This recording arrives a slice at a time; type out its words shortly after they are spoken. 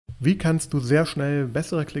wie kannst du sehr schnell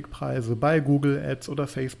bessere Klickpreise bei Google Ads oder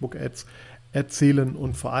Facebook Ads erzielen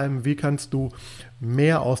und vor allem, wie kannst du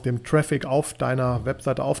mehr aus dem Traffic auf deiner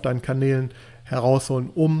Webseite, auf deinen Kanälen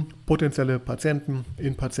herausholen, um potenzielle Patienten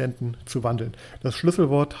in Patienten zu wandeln. Das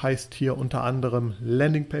Schlüsselwort heißt hier unter anderem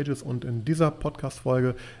Landingpages und in dieser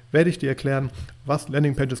Podcast-Folge werde ich dir erklären, was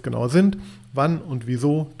Landingpages genau sind, wann und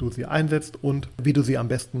wieso du sie einsetzt und wie du sie am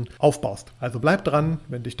besten aufbaust. Also bleib dran,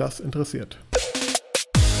 wenn dich das interessiert.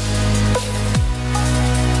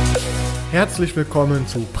 Herzlich willkommen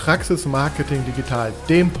zu Praxismarketing.DIGITAL,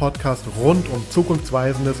 dem Podcast rund um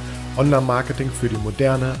zukunftsweisendes Online-Marketing für die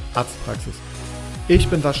moderne Arztpraxis. Ich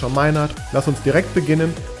bin Sascha Meinert, lass uns direkt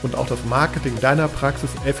beginnen und auch das Marketing deiner Praxis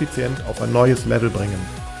effizient auf ein neues Level bringen.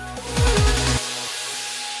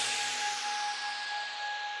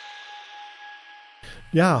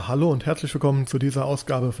 Ja, hallo und herzlich willkommen zu dieser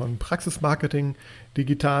Ausgabe von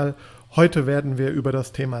Praxismarketing.DIGITAL. Heute werden wir über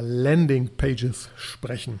das Thema Landingpages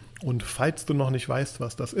sprechen. Und falls du noch nicht weißt,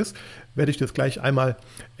 was das ist, werde ich das gleich einmal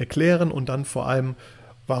erklären und dann vor allem,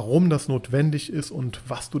 warum das notwendig ist und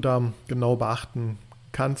was du da genau beachten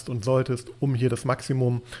kannst und solltest, um hier das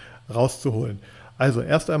Maximum rauszuholen. Also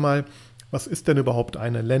erst einmal, was ist denn überhaupt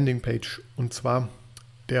eine Landingpage? Und zwar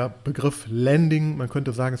der Begriff Landing, man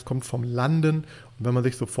könnte sagen, es kommt vom Landen. Und wenn man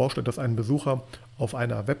sich so vorstellt, dass ein Besucher auf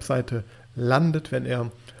einer Webseite landet, wenn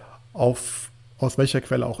er aus welcher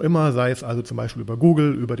Quelle auch immer, sei es also zum Beispiel über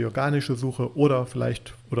Google, über die organische Suche oder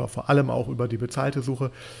vielleicht oder vor allem auch über die bezahlte Suche,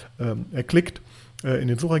 er klickt in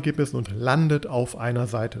den Suchergebnissen und landet auf einer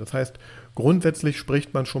Seite. Das heißt, grundsätzlich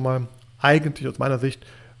spricht man schon mal eigentlich aus meiner Sicht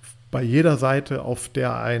bei jeder Seite, auf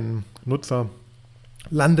der ein Nutzer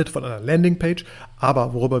landet, von einer Landingpage.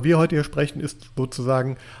 Aber worüber wir heute hier sprechen, ist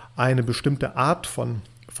sozusagen eine bestimmte Art von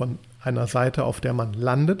einer Seite, auf der man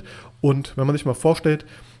landet. Und wenn man sich mal vorstellt,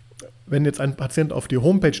 wenn jetzt ein Patient auf die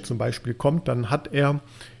Homepage zum Beispiel kommt, dann hat er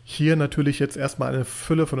hier natürlich jetzt erstmal eine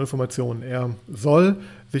Fülle von Informationen. Er soll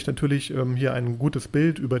sich natürlich hier ein gutes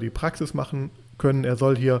Bild über die Praxis machen können. Er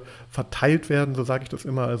soll hier verteilt werden, so sage ich das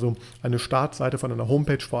immer. Also eine Startseite von einer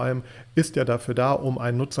Homepage vor allem ist ja dafür da, um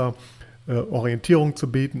einen Nutzer Orientierung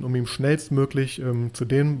zu bieten, um ihm schnellstmöglich zu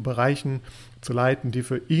den Bereichen zu leiten, die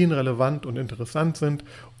für ihn relevant und interessant sind.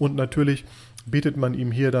 Und natürlich bietet man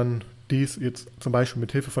ihm hier dann dies jetzt zum Beispiel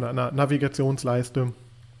mit Hilfe von einer Navigationsleiste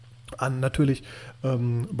an. Natürlich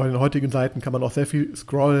bei den heutigen Seiten kann man auch sehr viel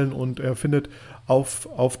scrollen und er findet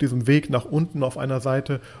auf diesem Weg nach unten auf einer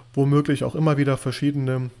Seite womöglich auch immer wieder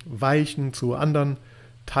verschiedene Weichen zu anderen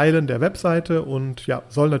Teilen der Webseite und ja,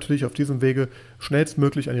 soll natürlich auf diesem Wege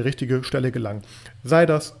schnellstmöglich an die richtige Stelle gelangen. Sei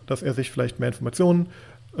das, dass er sich vielleicht mehr Informationen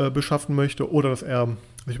beschaffen möchte oder dass er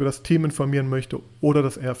sich über das Team informieren möchte oder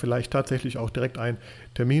dass er vielleicht tatsächlich auch direkt einen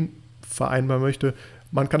Termin vereinbaren möchte.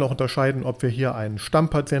 Man kann auch unterscheiden, ob wir hier einen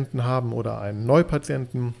Stammpatienten haben oder einen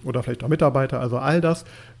Neupatienten oder vielleicht auch Mitarbeiter. Also all das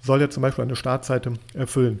soll ja zum Beispiel eine Startseite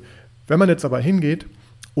erfüllen. Wenn man jetzt aber hingeht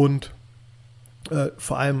und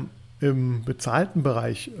vor allem im bezahlten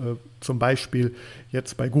Bereich, zum Beispiel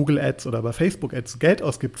jetzt bei Google Ads oder bei Facebook Ads Geld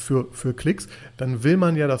ausgibt für Klicks, dann will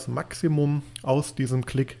man ja das Maximum aus diesem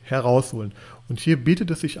Klick herausholen. Und hier bietet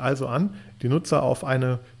es sich also an, die Nutzer auf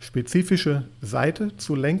eine spezifische Seite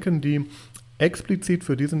zu lenken, die explizit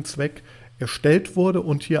für diesen Zweck erstellt wurde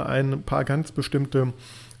und hier ein paar ganz bestimmte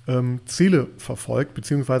Ziele verfolgt,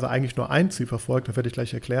 beziehungsweise eigentlich nur ein Ziel verfolgt, das werde ich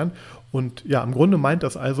gleich erklären. Und ja, im Grunde meint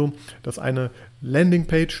das also, dass eine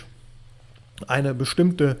Landingpage eine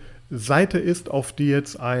bestimmte Seite ist, auf die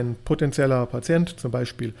jetzt ein potenzieller Patient zum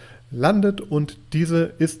Beispiel landet und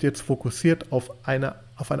diese ist jetzt fokussiert auf ein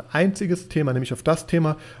einziges Thema, nämlich auf das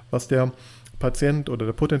Thema, was der Patient oder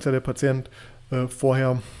der potenzielle Patient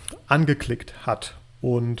vorher angeklickt hat.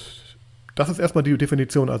 Und das ist erstmal die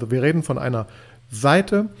Definition. Also wir reden von einer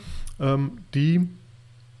Seite, die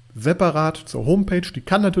separat zur Homepage, die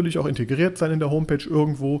kann natürlich auch integriert sein in der Homepage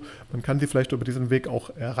irgendwo, man kann sie vielleicht über diesen Weg auch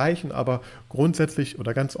erreichen, aber grundsätzlich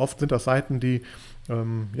oder ganz oft sind das Seiten, die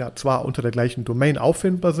zwar unter der gleichen Domain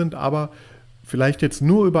auffindbar sind, aber vielleicht jetzt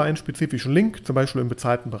nur über einen spezifischen Link, zum Beispiel im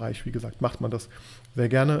bezahlten Bereich, wie gesagt, macht man das sehr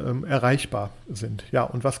gerne, erreichbar sind. Ja,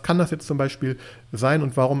 und was kann das jetzt zum Beispiel sein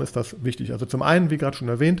und warum ist das wichtig? Also zum einen, wie gerade schon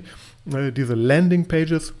erwähnt, diese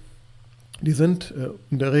Landingpages, die sind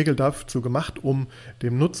in der Regel dazu gemacht, um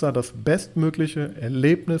dem Nutzer das bestmögliche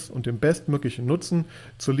Erlebnis und den bestmöglichen Nutzen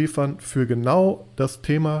zu liefern für genau das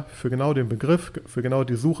Thema, für genau den Begriff, für genau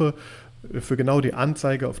die Suche, für genau die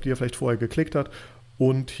Anzeige, auf die er vielleicht vorher geklickt hat.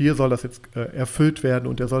 Und hier soll das jetzt erfüllt werden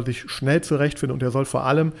und er soll sich schnell zurechtfinden und er soll vor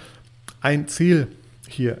allem ein Ziel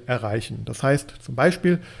hier erreichen. Das heißt zum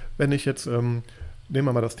Beispiel, wenn ich jetzt nehmen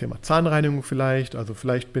wir mal das Thema Zahnreinigung vielleicht. Also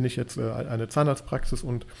vielleicht bin ich jetzt eine Zahnarztpraxis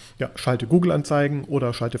und schalte Google-Anzeigen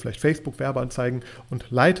oder schalte vielleicht Facebook-Werbeanzeigen und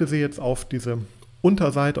leite sie jetzt auf diese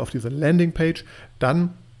Unterseite, auf diese Landingpage.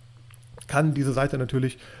 Dann kann diese Seite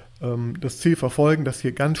natürlich das Ziel verfolgen, dass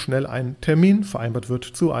hier ganz schnell ein Termin vereinbart wird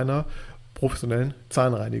zu einer professionellen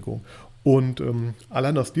Zahnreinigung. Und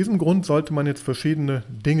allein aus diesem Grund sollte man jetzt verschiedene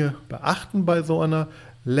Dinge beachten bei so einer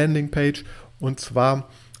Landingpage. Und zwar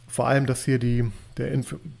vor allem, dass hier die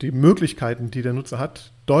Möglichkeiten, die der Nutzer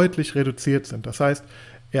hat, deutlich reduziert sind. Das heißt,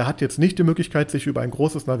 er hat jetzt nicht die Möglichkeit, sich über ein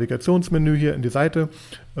großes Navigationsmenü hier in die Seite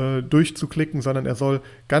durchzuklicken, sondern er soll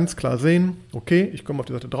ganz klar sehen, okay, ich komme auf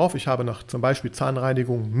die Seite drauf, ich habe nach zum Beispiel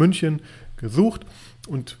Zahnreinigung München gesucht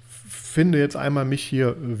und finde jetzt einmal mich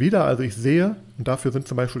hier wieder. Also ich sehe, und dafür sind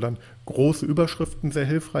zum Beispiel dann große Überschriften sehr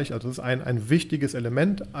hilfreich. Also das ist ein wichtiges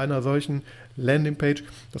Element einer solchen Landingpage,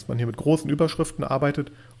 dass man hier mit großen Überschriften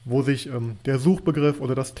arbeitet, wo sich der Suchbegriff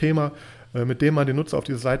oder das Thema, mit dem man den Nutzer auf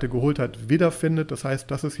diese Seite geholt hat, wiederfindet. Das heißt,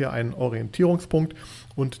 das ist hier ein Orientierungspunkt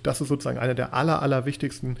und das ist sozusagen einer der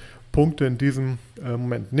allerwichtigsten Punkte in diesem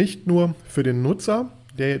Moment. Nicht nur für den Nutzer,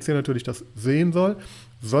 der jetzt hier natürlich das sehen soll,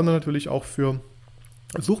 sondern natürlich auch für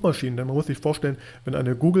Suchmaschinen. Denn man muss sich vorstellen, wenn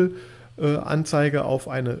eine Google-Anzeige auf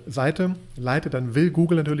eine Seite leitet, dann will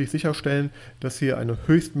Google natürlich sicherstellen, dass hier eine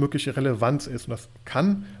höchstmögliche Relevanz ist. Und das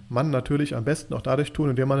kann man natürlich am besten auch dadurch tun,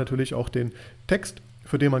 indem man natürlich auch den Text,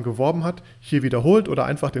 für den man geworben hat, hier wiederholt oder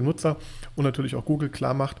einfach dem Nutzer und natürlich auch Google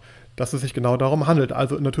klar macht, dass es sich genau darum handelt.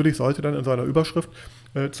 Also natürlich sollte dann in so einer Überschrift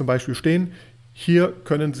zum Beispiel stehen, hier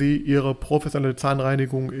können Sie Ihre professionelle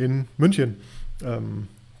Zahnreinigung in München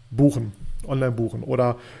buchen, online buchen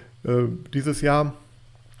oder dieses Jahr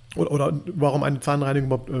oder warum eine Zahnreinigung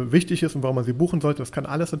überhaupt wichtig ist und warum man sie buchen sollte. Das kann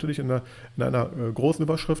alles natürlich in einer großen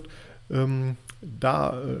Überschrift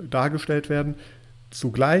dargestellt werden.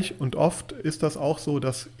 Zugleich und oft ist das auch so,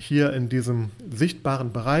 dass hier in diesem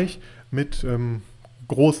sichtbaren Bereich mit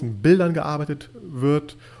großen Bildern gearbeitet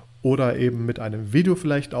wird oder eben mit einem Video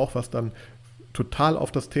vielleicht auch, was dann total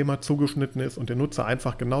auf das Thema zugeschnitten ist und den Nutzer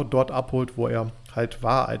einfach genau dort abholt, wo er halt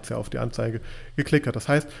war, als er auf die Anzeige geklickt hat. Das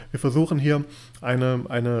heißt, wir versuchen hier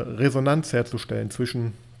eine Resonanz herzustellen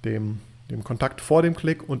zwischen dem Kontakt vor dem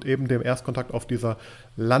Klick und eben dem Erstkontakt auf dieser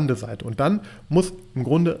Landeseite. Und dann muss im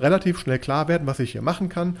Grunde relativ schnell klar werden, was ich hier machen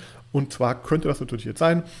kann. Und zwar könnte das natürlich jetzt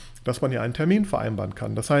sein, dass man hier einen Termin vereinbaren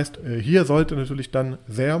kann. Das heißt, hier sollte natürlich dann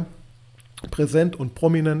sehr präsent und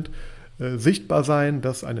prominent sichtbar sein,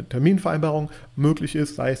 dass eine Terminvereinbarung möglich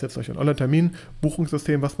ist, sei es jetzt durch ein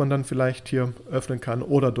Online-Termin-Buchungssystem, was man dann vielleicht hier öffnen kann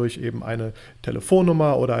oder durch eben eine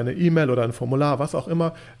Telefonnummer oder eine E-Mail oder ein Formular, was auch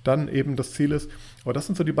immer dann eben das Ziel ist. Aber das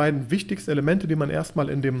sind so die beiden wichtigsten Elemente, die man erstmal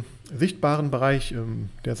in dem sichtbaren Bereich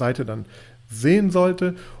der Seite dann sehen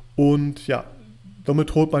sollte und ja,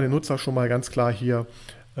 somit holt man den Nutzer schon mal ganz klar hier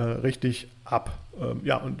richtig ab.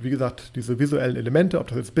 Und wie gesagt, diese visuellen Elemente, ob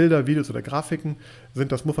das jetzt Bilder, Videos oder Grafiken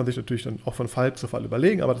sind, das muss man sich natürlich dann auch von Fall zu Fall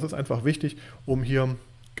überlegen, aber das ist einfach wichtig, um hier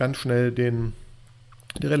ganz schnell die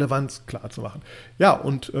Relevanz klar zu machen. Ja,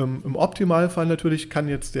 und im Optimalfall natürlich kann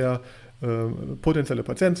jetzt der potenzielle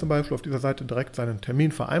Patient zum Beispiel auf dieser Seite direkt seinen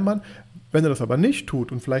Termin vereinbaren. Wenn er das aber nicht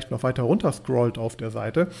tut und vielleicht noch weiter runter scrollt auf der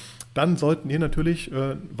Seite, dann sollten hier natürlich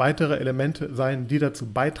weitere Elemente sein, die dazu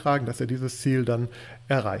beitragen, dass er dieses Ziel dann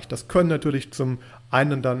erreicht. Das können natürlich zum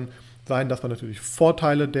einen dann sein, dass man natürlich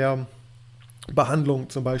Vorteile der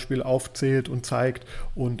Behandlung zum Beispiel aufzählt und zeigt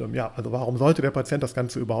und also warum sollte der Patient das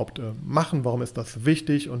Ganze überhaupt machen, warum ist das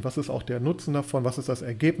wichtig und was ist auch der Nutzen davon, was ist das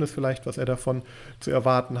Ergebnis vielleicht, was er davon zu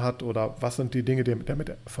erwarten hat oder was sind die Dinge, die er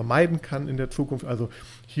damit vermeiden kann in der Zukunft. Also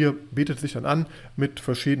hier bietet es sich dann an, mit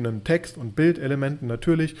verschiedenen Text- und Bildelementen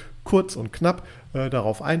natürlich kurz und knapp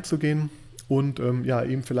darauf einzugehen und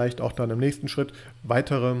ihm vielleicht auch dann im nächsten Schritt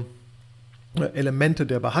weitere Elemente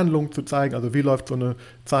der Behandlung zu zeigen, also wie läuft so eine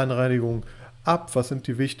Zahnreinigung ab, was sind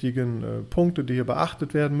die wichtigen Punkte, die hier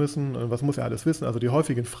beachtet werden müssen, was muss er alles wissen, also die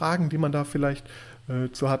häufigen Fragen, die man da vielleicht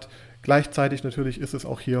zu hat. Gleichzeitig natürlich ist es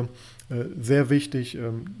auch hier sehr wichtig,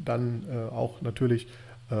 dann auch natürlich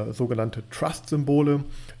sogenannte Trust-Symbole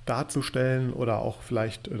darzustellen oder auch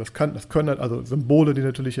vielleicht, das können also Symbole, die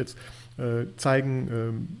natürlich jetzt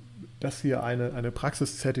zeigen, dass hier eine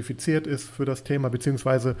Praxis zertifiziert ist für das Thema,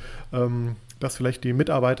 beziehungsweise dass vielleicht die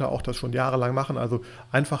Mitarbeiter auch das schon jahrelang machen, also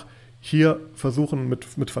einfach hier versuchen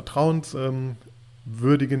mit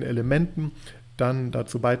vertrauenswürdigen Elementen dann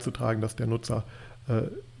dazu beizutragen, dass der Nutzer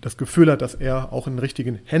das Gefühl hat, dass er auch in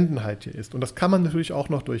richtigen Händen halt hier ist. Und das kann man natürlich auch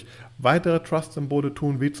noch durch weitere Trust-Symbole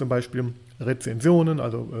tun, wie zum Beispiel Rezensionen,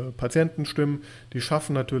 also Patientenstimmen, die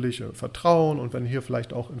schaffen natürlich Vertrauen, und wenn hier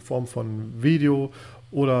vielleicht auch in Form von Video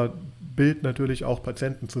oder Bild natürlich auch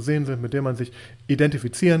Patienten zu sehen sind, mit denen man sich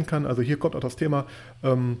identifizieren kann. Also hier kommt auch das Thema,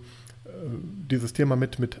 dieses Thema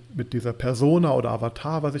mit dieser Persona oder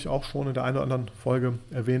Avatar, was ich auch schon in der einen oder anderen Folge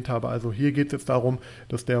erwähnt habe. Also hier geht es jetzt darum,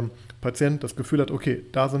 dass der Patient das Gefühl hat, okay,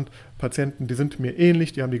 da sind Patienten, die sind mir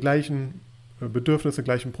ähnlich, die haben die gleichen Bedürfnisse,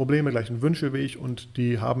 gleichen Probleme, gleichen Wünsche wie ich, und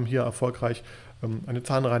die haben hier erfolgreich eine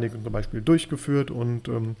Zahnreinigung zum Beispiel durchgeführt und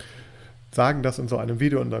sagen das in so einem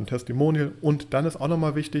Video, in einem Testimonial. Und dann ist auch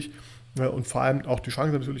nochmal wichtig und vor allem auch die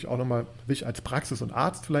Chance natürlich auch nochmal, sich als Praxis und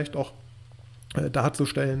Arzt vielleicht auch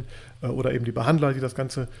darzustellen oder eben die Behandler, die das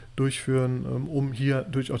Ganze durchführen, um hier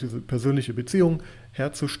durch auch diese persönliche Beziehung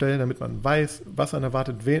herzustellen, damit man weiß, was einen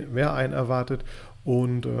erwartet, wer einen erwartet,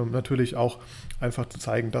 und natürlich auch einfach zu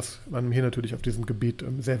zeigen, dass man hier natürlich auf diesem Gebiet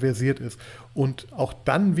sehr versiert ist. Und auch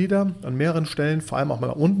dann wieder an mehreren Stellen, vor allem auch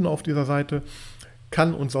mal unten auf dieser Seite,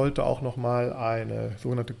 kann und sollte auch nochmal eine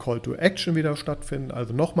sogenannte Call to Action wieder stattfinden.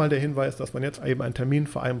 Also nochmal der Hinweis, dass man jetzt eben einen Termin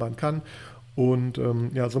vereinbaren kann. Und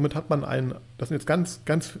somit hat man das sind jetzt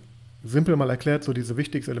ganz simpel mal erklärt, so diese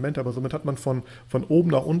wichtigsten Elemente, aber somit hat man von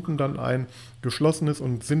oben nach unten dann ein geschlossenes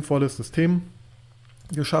und sinnvolles System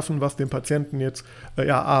geschaffen, was dem Patienten jetzt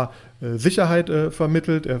Sicherheit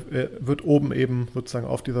vermittelt. Er wird oben eben sozusagen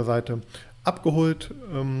auf dieser Seite abgeholt,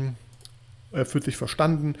 er fühlt sich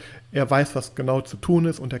verstanden, er weiß, was genau zu tun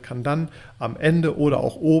ist, und er kann dann am Ende oder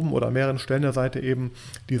auch oben oder an mehreren Stellen der Seite eben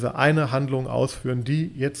diese eine Handlung ausführen,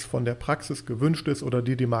 die jetzt von der Praxis gewünscht ist oder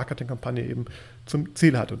die Marketingkampagne eben zum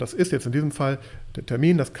Ziel hat. Und das ist jetzt in diesem Fall der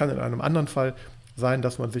Termin. Das kann in einem anderen Fall sein,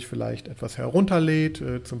 dass man sich vielleicht etwas herunterlädt,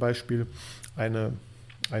 zum Beispiel ein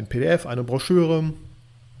PDF, eine Broschüre,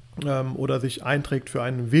 oder sich einträgt für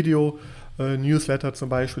einen Video-Newsletter zum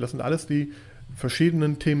Beispiel. Das sind alles die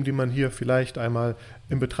verschiedenen Themen, die man hier vielleicht einmal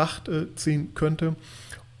in Betracht ziehen könnte.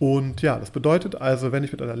 Und ja, das bedeutet also, wenn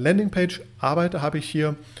ich mit einer Landingpage arbeite, habe ich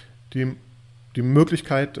hier die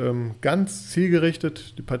Möglichkeit, ganz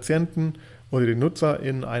zielgerichtet die Patienten oder die Nutzer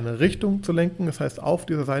in eine Richtung zu lenken. Das heißt, auf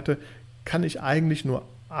dieser Seite kann ich eigentlich nur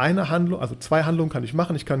eine Handlung, also zwei Handlungen kann ich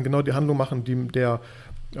machen. Ich kann genau die Handlung machen, die der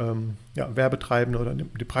Werbetreibende oder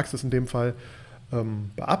die Praxis in dem Fall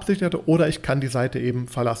beabsichtigt hatte, oder ich kann die Seite eben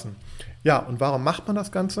verlassen. Ja, und warum macht man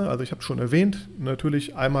das Ganze? Also ich habe schon erwähnt,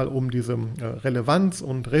 natürlich einmal, um diese Relevanz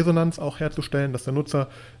und Resonanz auch herzustellen, dass der Nutzer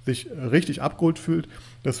sich richtig abgeholt fühlt.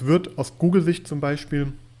 Das wird aus Google-Sicht zum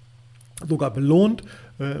Beispiel sogar belohnt,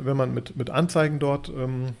 wenn man mit Anzeigen dort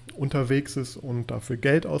unterwegs ist und dafür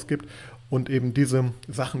Geld ausgibt und eben diese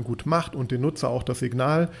Sachen gut macht und den Nutzer auch das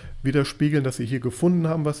Signal widerspiegeln, dass sie hier gefunden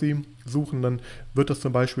haben, was sie suchen. Dann wird das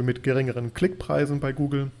zum Beispiel mit geringeren Klickpreisen bei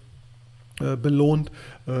Google belohnt,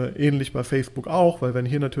 ähnlich bei Facebook auch, weil wenn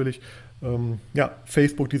hier natürlich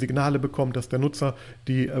Facebook die Signale bekommt, dass der Nutzer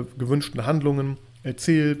die gewünschten Handlungen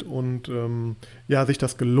erzielt und sich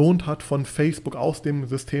das gelohnt hat, von Facebook aus dem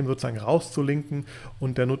System sozusagen rauszulinken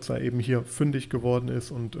und der Nutzer eben hier fündig geworden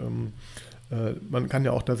ist, und man kann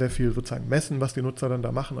ja auch da sehr viel sozusagen messen, was die Nutzer dann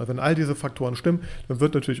da machen. Also wenn all diese Faktoren stimmen, dann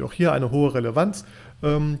wird natürlich auch hier eine hohe Relevanz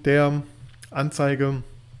der Anzeige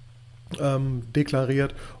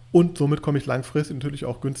deklariert, und somit komme ich langfristig natürlich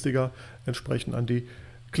auch günstiger entsprechend an die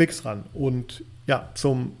Klicks ran. Und ja,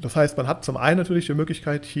 das heißt, man hat zum einen natürlich die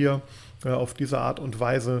Möglichkeit, hier auf diese Art und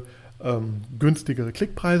Weise günstigere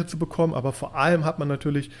Klickpreise zu bekommen, aber vor allem hat man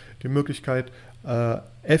natürlich die Möglichkeit,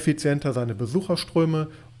 effizienter seine Besucherströme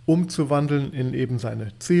umzuwandeln in eben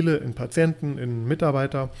seine Ziele, in Patienten, in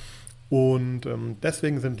Mitarbeiter. Und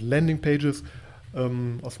deswegen sind Landingpages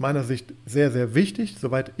aus meiner Sicht sehr, sehr wichtig.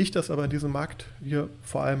 Soweit ich das aber in diesem Markt hier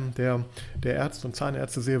vor allem der Ärzte und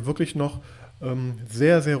Zahnärzte sehe, wirklich noch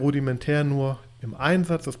sehr, sehr rudimentär nur im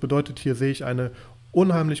Einsatz. Das bedeutet, hier sehe ich eine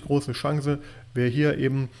unheimlich große Chance, wer hier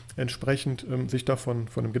eben entsprechend sich davon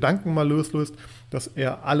von dem Gedanken mal löst, dass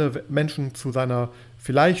er alle Menschen zu seiner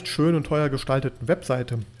vielleicht schön und teuer gestalteten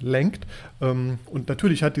Webseite lenkt. Und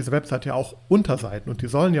natürlich hat diese Webseite ja auch Unterseiten, und die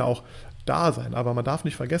sollen ja auch da sein. Aber man darf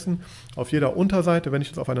nicht vergessen, auf jeder Unterseite, wenn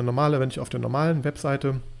ich auf der normalen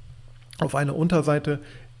Webseite auf eine Unterseite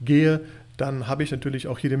gehe, dann habe ich natürlich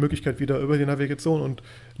auch hier die Möglichkeit, wieder über die Navigation und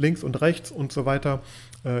links und rechts und so weiter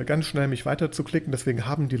ganz schnell mich weiter zu klicken. Deswegen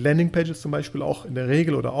haben die Landingpages zum Beispiel auch in der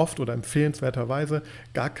Regel oder oft oder empfehlenswerterweise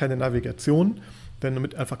gar keine Navigation, denn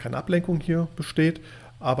damit einfach keine Ablenkung hier besteht.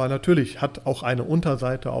 Aber natürlich hat auch eine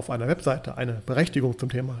Unterseite auf einer Webseite eine Berechtigung zum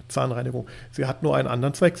Thema Zahnreinigung. Sie hat nur einen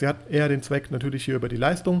anderen Zweck. Sie hat eher den Zweck, natürlich hier über die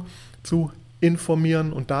Leistung zu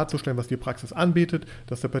informieren und darzustellen, was die Praxis anbietet,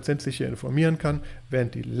 dass der Patient sich hier informieren kann,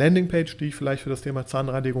 während die Landingpage, die ich vielleicht für das Thema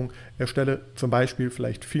Zahnreinigung erstelle, zum Beispiel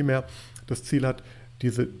vielleicht viel mehr das Ziel hat,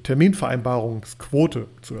 diese Terminvereinbarungsquote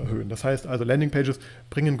zu erhöhen. Das heißt also, Landingpages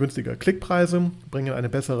bringen günstigere Klickpreise, bringen eine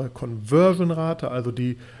bessere Conversion-Rate, also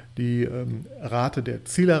die Rate der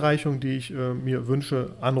Zielerreichung, die ich mir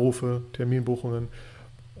wünsche, Anrufe, Terminbuchungen,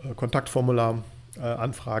 Kontaktformular,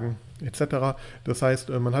 Anfragen etc. Das heißt,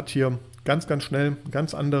 man hat hier ganz, ganz schnell einen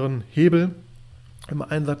ganz anderen Hebel im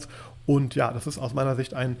Einsatz. Und ja, das ist aus meiner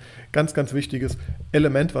Sicht ein ganz, ganz wichtiges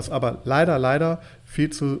Element, was aber leider viel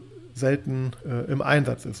zu selten im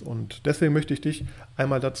Einsatz ist. Und deswegen möchte ich dich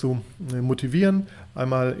einmal dazu motivieren,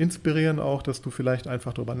 einmal inspirieren auch, dass du vielleicht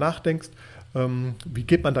einfach darüber nachdenkst, wie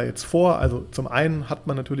geht man da jetzt vor? Also zum einen hat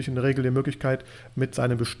man natürlich in der Regel die Möglichkeit, mit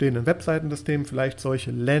seinem bestehenden Webseitensystem vielleicht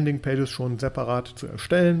solche Landingpages schon separat zu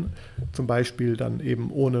erstellen, zum Beispiel dann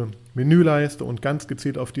eben ohne Menüleiste und ganz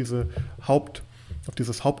gezielt auf dieses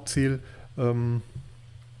Hauptziel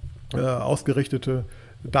ausgerichtete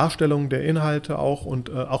Darstellung der Inhalte auch.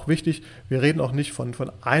 Und auch wichtig, wir reden auch nicht von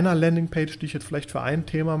einer Landingpage, die ich jetzt vielleicht für ein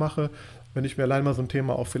Thema mache. Wenn ich mir allein mal so ein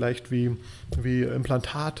Thema auch vielleicht wie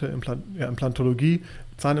Implantate, Implantologie,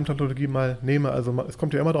 Zahnimplantologie mal nehme, also es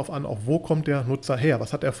kommt ja immer darauf an, auch wo kommt der Nutzer her,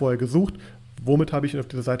 was hat er vorher gesucht, womit habe ich ihn auf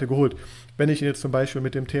diese Seite geholt. Wenn ich ihn jetzt zum Beispiel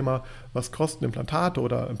mit dem Thema, was kosten Implantate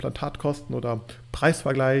oder Implantatkosten oder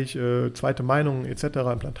Preisvergleich, zweite Meinung etc.,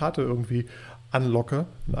 Implantate irgendwie anlocke,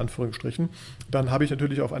 in Anführungsstrichen, dann habe ich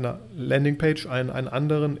natürlich auf einer Landingpage einen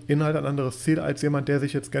anderen Inhalt, ein anderes Ziel als jemand, der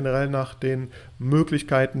sich jetzt generell nach den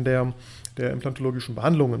Möglichkeiten der implantologischen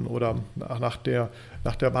Behandlungen oder nach der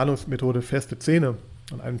Behandlungsmethode feste Zähne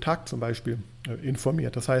an einem Tag zum Beispiel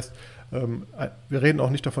informiert. Das heißt, wir reden auch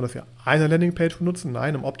nicht davon, dass wir eine Landingpage benutzen.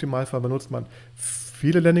 Nein, im Optimalfall benutzt man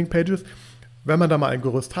viele Landingpages. Wenn man da mal ein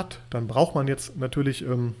Gerüst hat, dann braucht man jetzt natürlich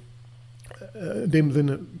in dem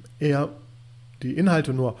Sinne eher die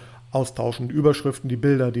Inhalte nur austauschen, die Überschriften, die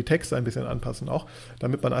Bilder, die Texte ein bisschen anpassen auch,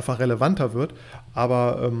 damit man einfach relevanter wird.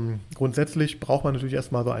 Aber grundsätzlich braucht man natürlich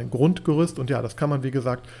erstmal so ein Grundgerüst und ja, das kann man wie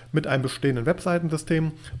gesagt mit einem bestehenden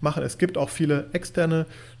Webseitensystem machen. Es gibt auch viele externe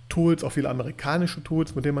Tools, auch viele amerikanische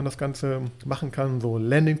Tools, mit denen man das Ganze machen kann, so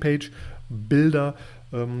Landingpage-Bilder.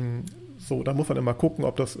 So, da muss man immer gucken,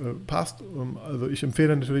 ob das passt. Also ich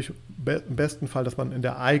empfehle natürlich im besten Fall, dass man in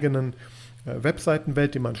der eigenen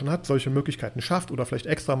Webseitenwelt, die man schon hat, solche Möglichkeiten schafft oder vielleicht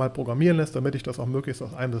extra mal programmieren lässt, damit ich das auch möglichst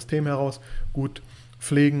aus einem System heraus gut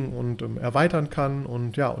pflegen und erweitern kann.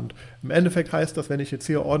 Und ja, und im Endeffekt heißt das, wenn ich jetzt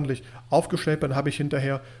hier ordentlich aufgestellt bin, habe ich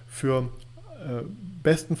hinterher für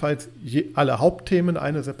bestenfalls alle Hauptthemen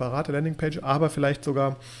eine separate Landingpage, aber vielleicht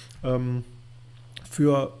sogar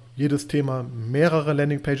für jedes Thema mehrere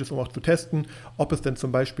Landingpages, um auch zu testen, ob es denn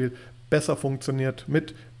zum Beispiel besser funktioniert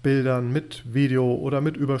mit Bildern, mit Video oder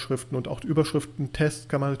mit Überschriften. Und auch Überschriftentests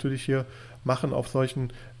kann man natürlich hier machen auf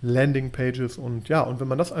solchen Landingpages. Und ja, und wenn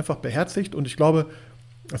man das einfach beherzigt, und ich glaube,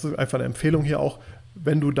 das ist einfach eine Empfehlung hier auch,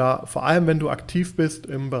 vor allem wenn du aktiv bist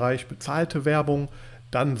im Bereich bezahlte Werbung,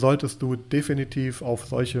 dann solltest du definitiv auf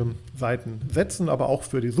solche Seiten setzen. Aber auch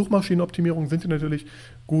für die Suchmaschinenoptimierung sind die natürlich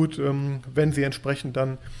gut, wenn sie entsprechend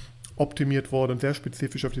dann optimiert wurden und sehr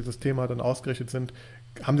spezifisch auf dieses Thema dann ausgerichtet sind,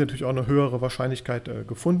 haben sie natürlich auch eine höhere Wahrscheinlichkeit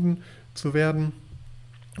gefunden zu werden.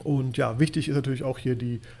 Und ja, wichtig ist natürlich auch hier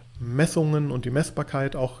die Messungen und die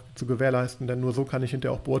Messbarkeit auch zu gewährleisten, denn nur so kann ich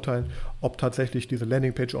hinterher auch beurteilen, ob tatsächlich diese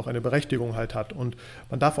Landingpage auch eine Berechtigung halt hat. Und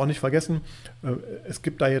man darf auch nicht vergessen, es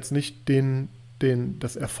gibt da jetzt nicht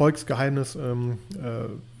das Erfolgsgeheimnis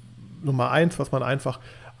Nummer 1, was man einfach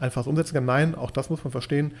umsetzen kann. Nein, auch das muss man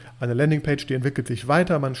verstehen. Eine Landingpage, die entwickelt sich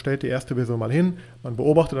weiter. Man stellt die erste Version mal hin, man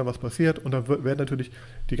beobachtet dann, was passiert und dann werden natürlich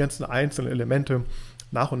die ganzen einzelnen Elemente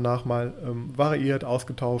nach und nach mal variiert,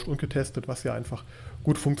 ausgetauscht und getestet, was ja einfach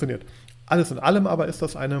gut funktioniert. Alles in allem aber ist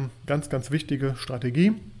das eine ganz, ganz wichtige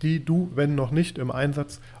Strategie, die du, wenn noch nicht im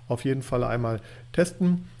Einsatz, auf jeden Fall einmal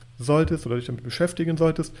testen solltest oder dich damit beschäftigen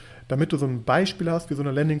solltest, damit du so ein Beispiel hast, wie so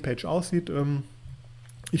eine Landingpage aussieht.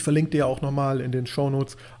 Ich verlinke dir auch nochmal in den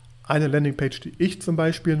Shownotes eine Landingpage, die ich zum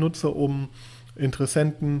Beispiel nutze, um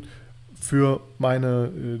Interessenten für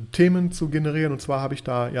meine Themen zu generieren. Und zwar habe ich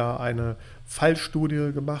da ja eine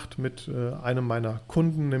Fallstudie gemacht mit einem meiner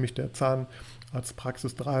Kunden, nämlich der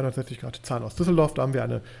Zahnarztpraxis 360 Grad Zahn aus Düsseldorf. Da haben wir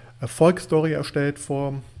eine Erfolgsstory erstellt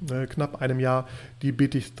vor knapp einem Jahr. Die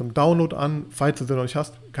biete ich zum Download an. Falls du sie noch nicht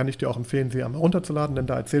hast, kann ich dir auch empfehlen, sie einmal runterzuladen, denn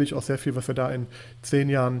da erzähle ich auch sehr viel, was wir da in 10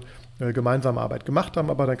 Jahren gemeinsame Arbeit gemacht haben.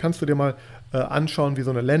 Aber dann kannst du dir mal anschauen, wie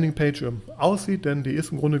so eine Landingpage aussieht, denn die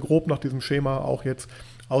ist im Grunde grob nach diesem Schema auch jetzt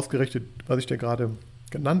ausgerichtet, was ich dir gerade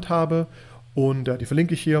genannt habe. Und die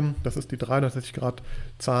verlinke ich hier. Das ist die 360 Grad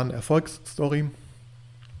Zahn Erfolgsstory,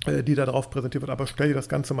 die da drauf präsentiert wird. Aber stell dir das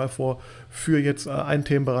Ganze mal vor für jetzt einen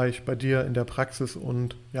Themenbereich bei dir in der Praxis.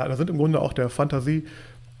 Und ja, da sind im Grunde auch der Fantasie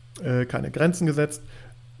keine Grenzen gesetzt.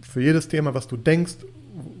 Für jedes Thema, was du denkst,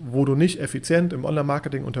 wo du nicht effizient im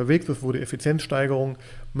Online-Marketing unterwegs bist, wo du Effizienzsteigerung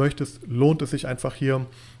möchtest, lohnt es sich einfach hier,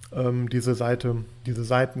 diese Seiten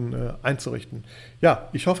einzurichten. Ja,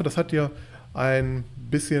 ich hoffe, das hat dir ein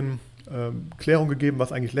bisschen Klärung gegeben,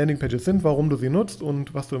 was eigentlich Landingpages sind, warum du sie nutzt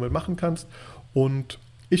und was du damit machen kannst. Und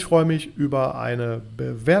ich freue mich über eine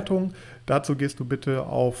Bewertung. Dazu gehst du bitte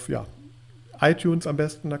auf iTunes am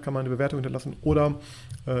besten, da kann man eine Bewertung hinterlassen, oder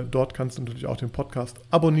dort kannst du natürlich auch den Podcast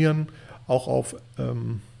abonnieren. Auch auf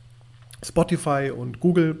Spotify und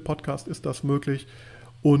Google Podcast ist das möglich.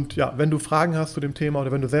 Und ja, wenn du Fragen hast zu dem Thema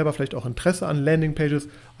oder wenn du selber vielleicht auch Interesse an Landingpages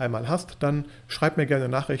einmal hast, dann schreib mir gerne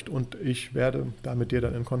eine Nachricht und ich werde da mit dir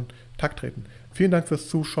dann in Kontakt treten. Vielen Dank fürs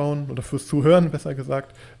Zuschauen oder fürs Zuhören, besser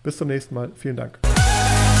gesagt. Bis zum nächsten Mal. Vielen Dank.